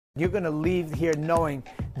You're going to leave here knowing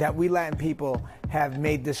that we Latin people have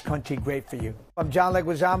made this country great for you. I'm John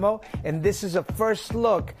Leguizamo, and this is a first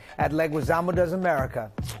look at Leguizamo Does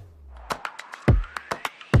America.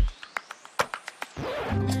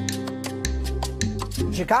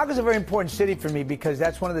 Chicago's a very important city for me because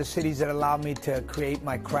that's one of the cities that allowed me to create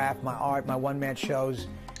my craft, my art, my one-man shows.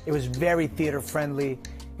 It was very theater-friendly.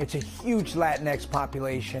 It's a huge Latinx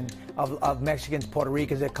population of Mexicans, Puerto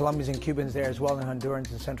Ricans, there are Colombians and Cubans there as well, and Hondurans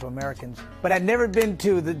and Central Americans. But I'd never been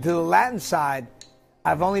to the Latin side.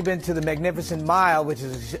 I've only been to the Magnificent Mile, which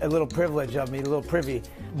is a little privilege of me, a little privy.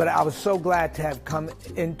 But I was so glad to have come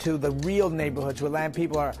into the real neighborhoods where Latin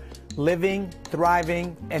people are living,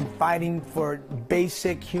 thriving, and fighting for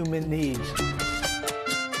basic human needs.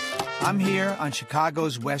 I'm here on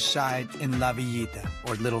Chicago's west side in La Villita,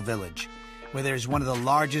 or Little Village, where there's one of the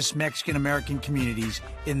largest Mexican-American communities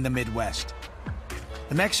in the Midwest.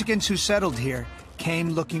 The Mexicans who settled here came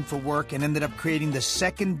looking for work and ended up creating the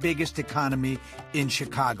second biggest economy in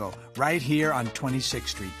Chicago, right here on 26th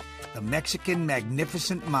Street, the Mexican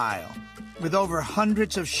Magnificent Mile. With over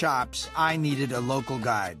hundreds of shops, I needed a local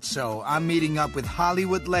guide, so I'm meeting up with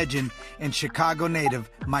Hollywood legend and Chicago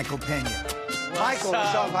native Michael Pena. Michael,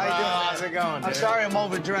 what's up? How you doing? How's it going, dude? I'm sorry I'm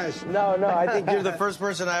overdressed. No, I think you're the first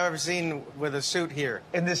person I've ever seen with a suit here.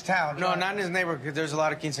 In this town? No, not in this neighborhood, because there's a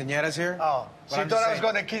lot of quinceañeras here. Oh, so you thought I was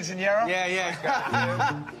going to quinceañera?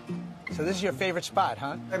 Yeah. So this is your favorite spot,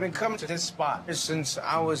 huh? I've been coming to this spot since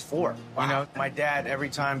I was 4. Wow. You know, my dad, every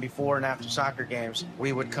time before and after soccer games,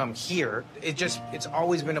 we would come here. It's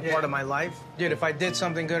always been a part of my life. Dude, if I did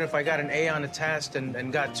something good, if I got an A on a test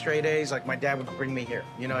and got straight A's, like my dad would bring me here.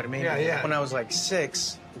 You know what I mean? Yeah. When I was like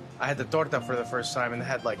 6, I had the torta for the first time and it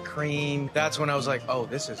had like cream. That's when I was like, oh,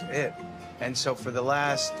 this is it. And so for the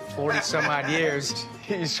last 40-some-odd years...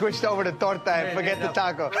 You switched over to torta and forget the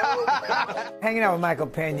taco. Hanging out with Michael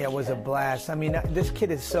Pena was a blast. I mean, this kid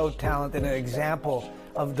is so talented, an example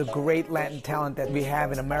of the great Latin talent that we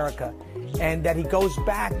have in America. And that he goes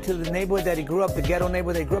back to the neighborhood that he grew up, the ghetto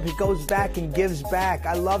neighborhood that he grew up. He goes back and gives back.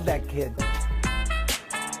 I love that kid.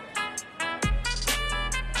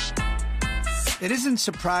 It isn't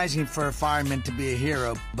surprising for a fireman to be a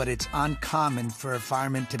hero, but it's uncommon for a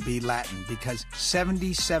fireman to be Latin because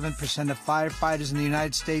 77% of firefighters in the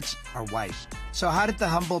United States are white. So how did the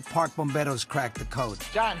Humboldt Park Bomberos crack the code?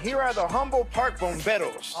 John, here are the Humboldt Park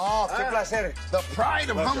Bomberos. Oh, qué placer. The pride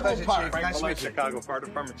of Humboldt Park. Nice to meet you. Chicago Fire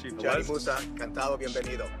Department Chief Musa, cantado,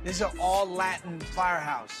 bienvenido. This is an all-Latin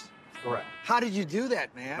firehouse. Correct. How did you do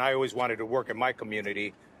that, man? I always wanted to work in my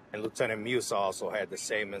community, and Lieutenant Musa also had the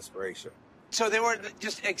same inspiration. So they weren't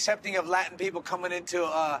just accepting of Latin people coming into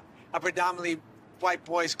a predominantly white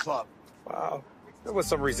boys club? Wow, there was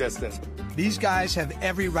some resistance. These guys have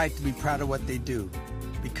every right to be proud of what they do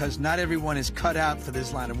because not everyone is cut out for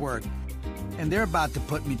this line of work, and they're about to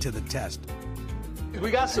put me to the test.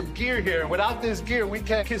 We got some gear here. Without this gear, we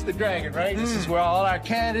can't kiss the dragon, right? This is where all our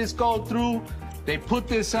candidates go through. They put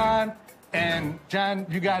this on. And, John,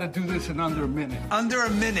 you got to do this in under a minute. Under a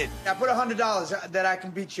minute. I put $100 that I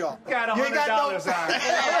can beat you off. Got $100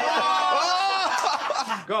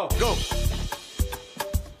 on. Go.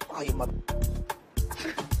 Oh, you mother...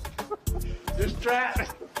 This trap.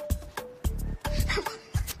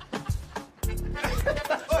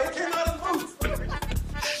 Oh, he came out of the booth.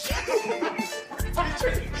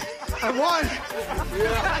 I won.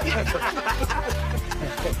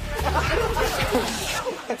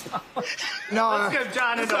 No, let's give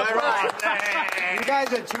John a surprise. You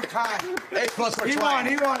guys are too kind. A+ for He won.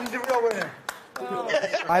 He's the real winner.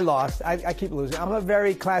 I lost. I keep losing. I'm a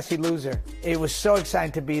very classy loser. It was so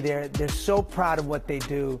exciting to be there. They're so proud of what they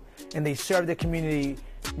do, and they serve the community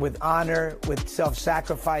with honor, with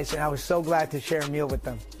self-sacrifice, and I was so glad to share a meal with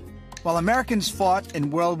them. While Americans fought in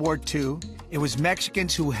World War II, it was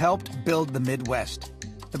Mexicans who helped build the Midwest.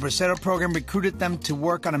 The Bracero program recruited them to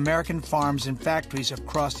work on American farms and factories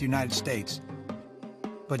across the United States.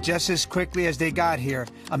 But just as quickly as they got here,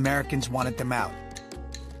 Americans wanted them out.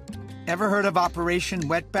 Ever heard of Operation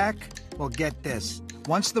Wetback? Well, get this.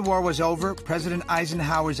 Once the war was over, President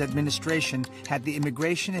Eisenhower's administration had the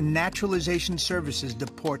Immigration and Naturalization Services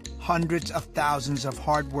deport hundreds of thousands of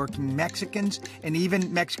hardworking Mexicans and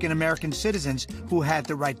even Mexican-American citizens who had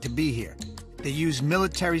the right to be here. They used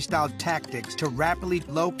military-style tactics to rapidly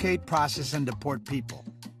locate, process, and deport people.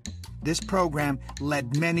 This program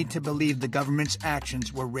led many to believe the government's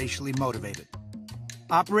actions were racially motivated.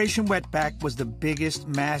 Operation Wetback was the biggest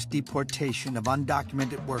mass deportation of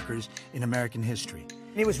undocumented workers in American history.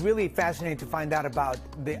 It was really fascinating to find out about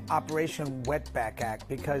the Operation Wetback Act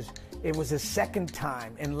because it was the second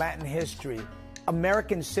time in Latin history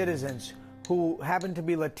American citizens who happened to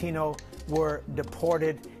be Latino were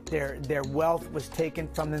deported. Their wealth was taken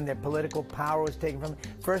from them. Their political power was taken from them.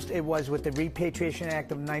 First, it was with the Repatriation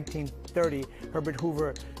Act of 1930. Herbert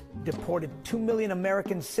Hoover deported 2 million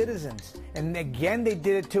American citizens. And again, they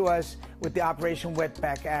did it to us with the Operation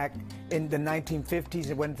Wetback Act in the 1950s.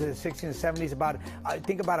 It went into the 60s and 70s. I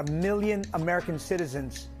think about 1 million American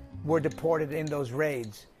citizens were deported in those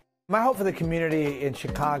raids. My hope for the community in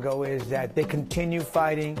Chicago is that they continue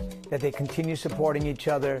fighting, that they continue supporting each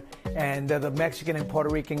other, and that the Mexican and Puerto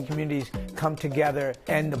Rican communities come together,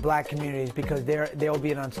 and the black communities, because they'll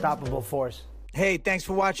be an unstoppable force. Hey, thanks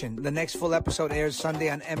for watching. The next full episode airs Sunday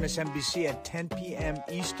on MSNBC at 10 p.m.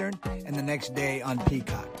 Eastern, and the next day on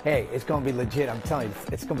Peacock. Hey, it's going to be legit. I'm telling you,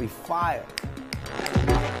 it's going to be fire.